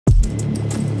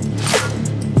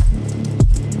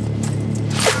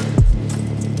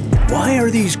Why are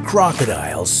these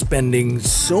crocodiles spending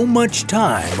so much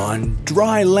time on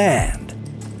dry land?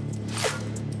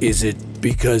 Is it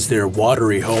because their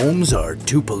watery homes are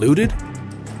too polluted?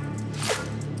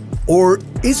 Or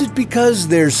is it because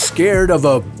they're scared of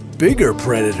a bigger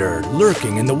predator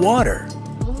lurking in the water?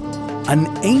 An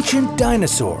ancient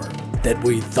dinosaur that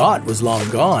we thought was long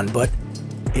gone, but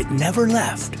it never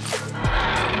left.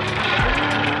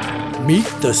 Meet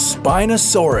the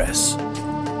Spinosaurus.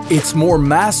 It's more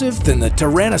massive than the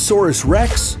Tyrannosaurus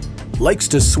Rex, likes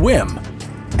to swim,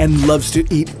 and loves to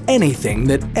eat anything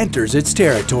that enters its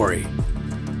territory.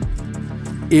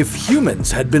 If humans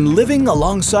had been living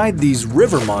alongside these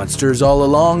river monsters all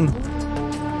along,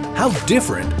 how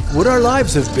different would our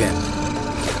lives have been?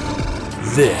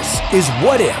 This is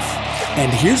What If,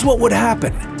 and here's what would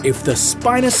happen if the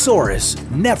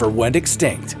Spinosaurus never went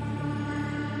extinct.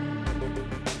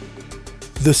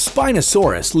 The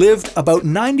Spinosaurus lived about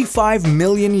 95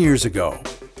 million years ago.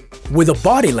 With a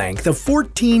body length of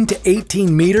 14 to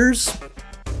 18 meters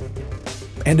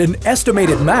and an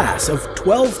estimated mass of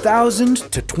 12,000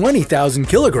 to 20,000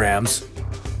 kilograms,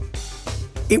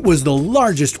 it was the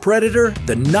largest predator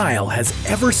the Nile has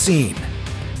ever seen.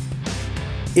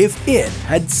 If it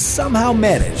had somehow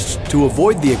managed to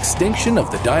avoid the extinction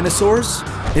of the dinosaurs,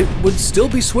 it would still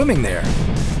be swimming there.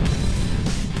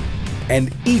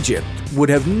 And Egypt would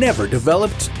have never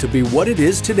developed to be what it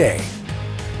is today.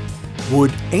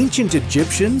 Would ancient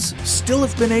Egyptians still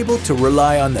have been able to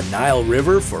rely on the Nile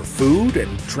River for food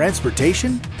and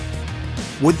transportation?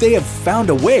 Would they have found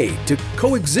a way to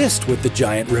coexist with the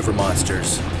giant river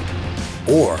monsters?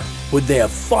 Or would they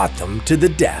have fought them to the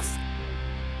death?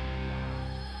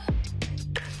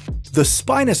 The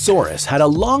Spinosaurus had a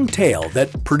long tail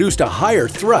that produced a higher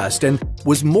thrust and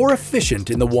was more efficient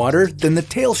in the water than the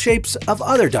tail shapes of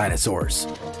other dinosaurs.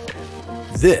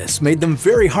 This made them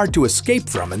very hard to escape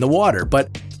from in the water,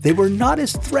 but they were not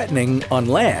as threatening on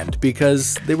land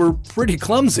because they were pretty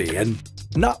clumsy and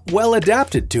not well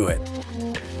adapted to it.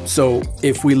 So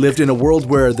if we lived in a world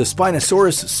where the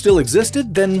Spinosaurus still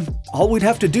existed, then all we'd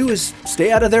have to do is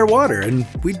stay out of their water and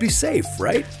we'd be safe,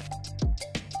 right?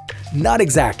 Not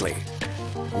exactly.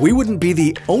 We wouldn't be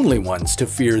the only ones to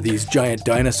fear these giant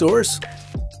dinosaurs.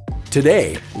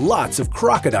 Today, lots of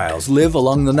crocodiles live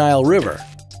along the Nile River.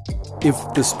 If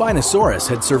the Spinosaurus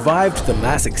had survived the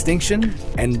mass extinction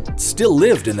and still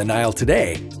lived in the Nile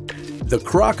today, the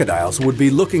crocodiles would be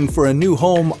looking for a new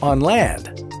home on land.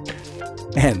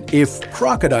 And if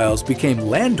crocodiles became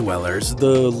land dwellers,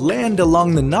 the land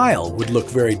along the Nile would look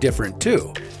very different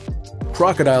too.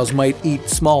 Crocodiles might eat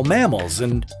small mammals,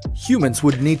 and humans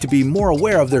would need to be more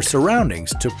aware of their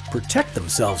surroundings to protect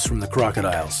themselves from the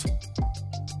crocodiles.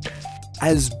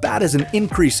 As bad as an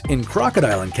increase in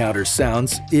crocodile encounters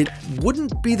sounds, it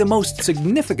wouldn't be the most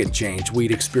significant change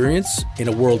we'd experience in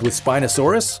a world with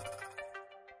Spinosaurus.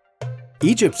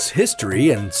 Egypt's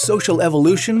history and social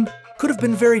evolution could have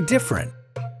been very different.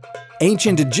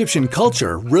 Ancient Egyptian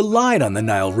culture relied on the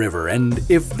Nile River, and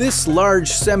if this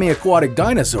large semi-aquatic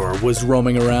dinosaur was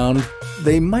roaming around,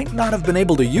 they might not have been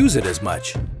able to use it as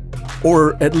much.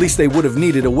 Or at least they would have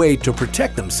needed a way to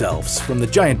protect themselves from the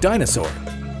giant dinosaur.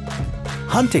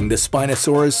 Hunting the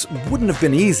Spinosaurus wouldn't have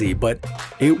been easy, but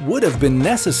it would have been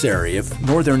necessary if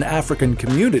northern African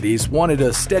communities wanted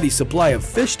a steady supply of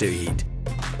fish to eat.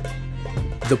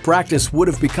 The practice would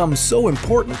have become so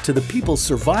important to the people's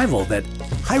survival that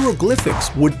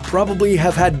hieroglyphics would probably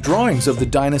have had drawings of the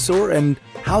dinosaur and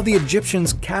how the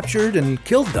Egyptians captured and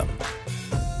killed them.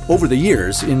 Over the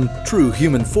years, in true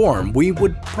human form, we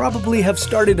would probably have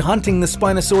started hunting the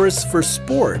Spinosaurus for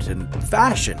sport and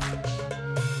fashion.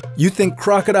 You think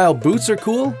crocodile boots are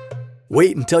cool?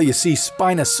 Wait until you see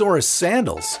Spinosaurus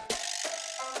sandals.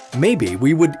 Maybe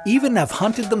we would even have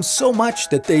hunted them so much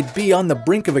that they'd be on the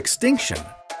brink of extinction.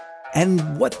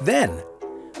 And what then?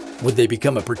 Would they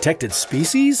become a protected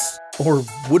species? Or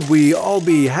would we all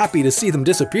be happy to see them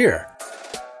disappear?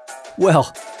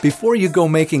 Well, before you go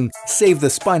making Save the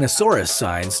Spinosaurus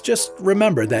signs, just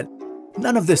remember that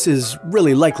none of this is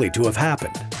really likely to have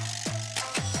happened.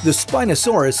 The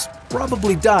Spinosaurus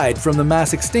probably died from the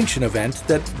mass extinction event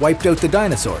that wiped out the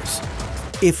dinosaurs.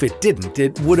 If it didn't,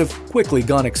 it would have quickly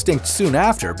gone extinct soon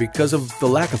after because of the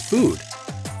lack of food.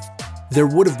 There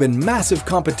would have been massive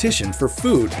competition for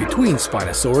food between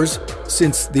Spinosaurs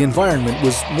since the environment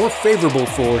was more favorable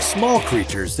for small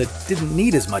creatures that didn't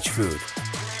need as much food.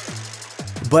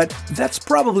 But that's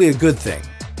probably a good thing.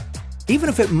 Even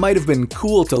if it might have been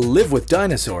cool to live with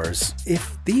dinosaurs,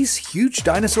 if these huge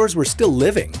dinosaurs were still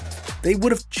living, they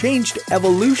would have changed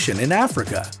evolution in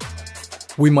Africa.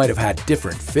 We might have had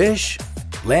different fish,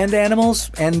 land animals,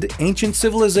 and ancient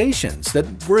civilizations that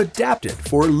were adapted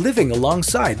for living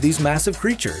alongside these massive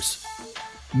creatures.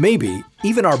 Maybe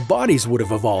even our bodies would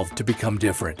have evolved to become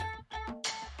different.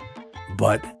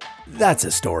 But that's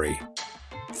a story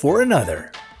for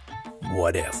another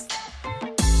What If.